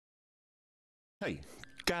Hey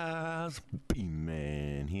guys,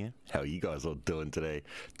 B-Man here. How are you guys all doing today?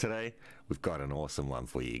 Today, we've got an awesome one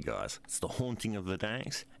for you guys. It's the Haunting of the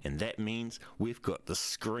Dax, and that means we've got the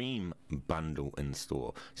Scream bundle in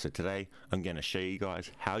store. So today, I'm going to show you guys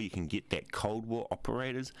how you can get that Cold War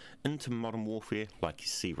operators into Modern Warfare, like you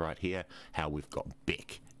see right here, how we've got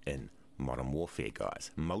Beck in Modern Warfare,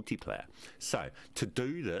 guys, multiplayer. So to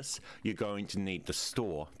do this, you're going to need the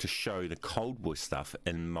store to show the Cold War stuff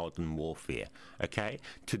in Modern Warfare. Okay,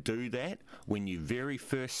 to do that, when you very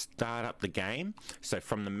first start up the game, so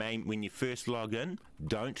from the main, when you first log in,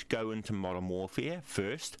 don't go into Modern Warfare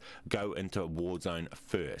first, go into Warzone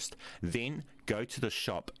first, then go to the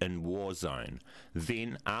shop in Warzone.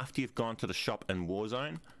 Then after you've gone to the shop in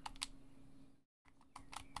Warzone,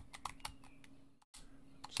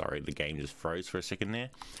 sorry, the game just froze for a second there.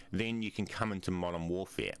 Then you can come into Modern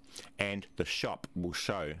Warfare and the shop will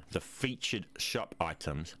show the featured shop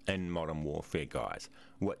items in Modern Warfare, guys,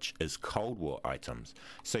 which is Cold War items.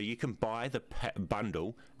 So you can buy the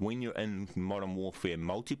bundle when you're in Modern Warfare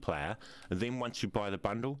multiplayer. Then once you buy the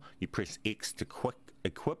bundle, you press X to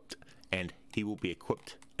equipped, and he will be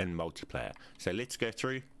equipped in multiplayer. So let's go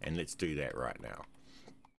through and let's do that right now.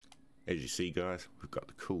 As you see, guys, we've got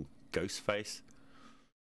the cool GHOSTFACE.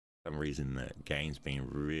 For some reason the game's been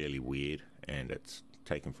really weird and it's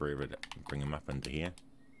taken forever to bring him up into here.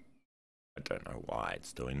 I don't know why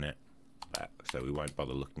it's doing that, but so we won't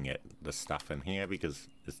bother looking at the stuff in here because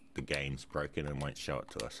the game's broken and won't show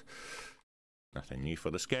it to us. Nothing new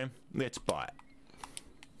for this game. Let's buy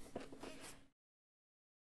it.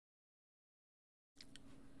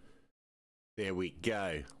 There we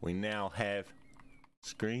go. We now have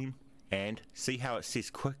Scream. And see how it says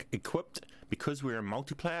quick equipped? Because we're a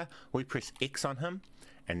multiplayer, we press X on him,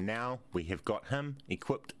 and now we have got him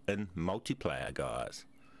equipped in multiplayer, guys.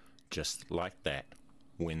 Just like that.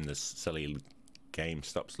 When this silly game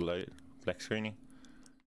stops black screening.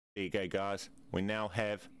 There you go, guys. We now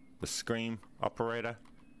have the Scream operator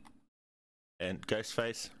and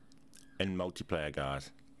GHOSTFACE in multiplayer,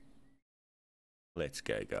 guys. Let's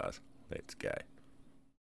go, guys. Let's go.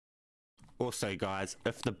 Also, guys,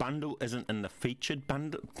 if the bundle isn't in the featured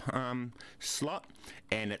bundle slot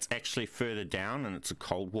and it's actually further down and it's a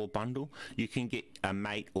Cold War bundle, you can get a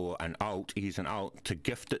mate or an alt, use an alt to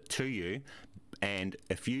gift it to you. And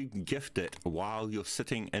if you gift it while you're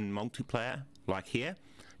sitting in multiplayer, like here,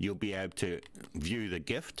 you'll be able to view the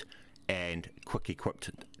gift and quick equip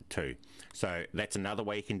it too. So that's another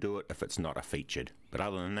way you can do it if it's not a featured. But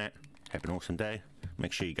other than that, have an awesome day.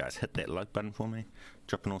 Make sure you guys hit that like button for me,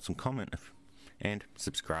 drop an awesome comment, and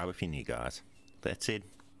subscribe if you're new, guys. That said,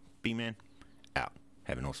 B-Man out.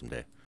 Have an awesome day.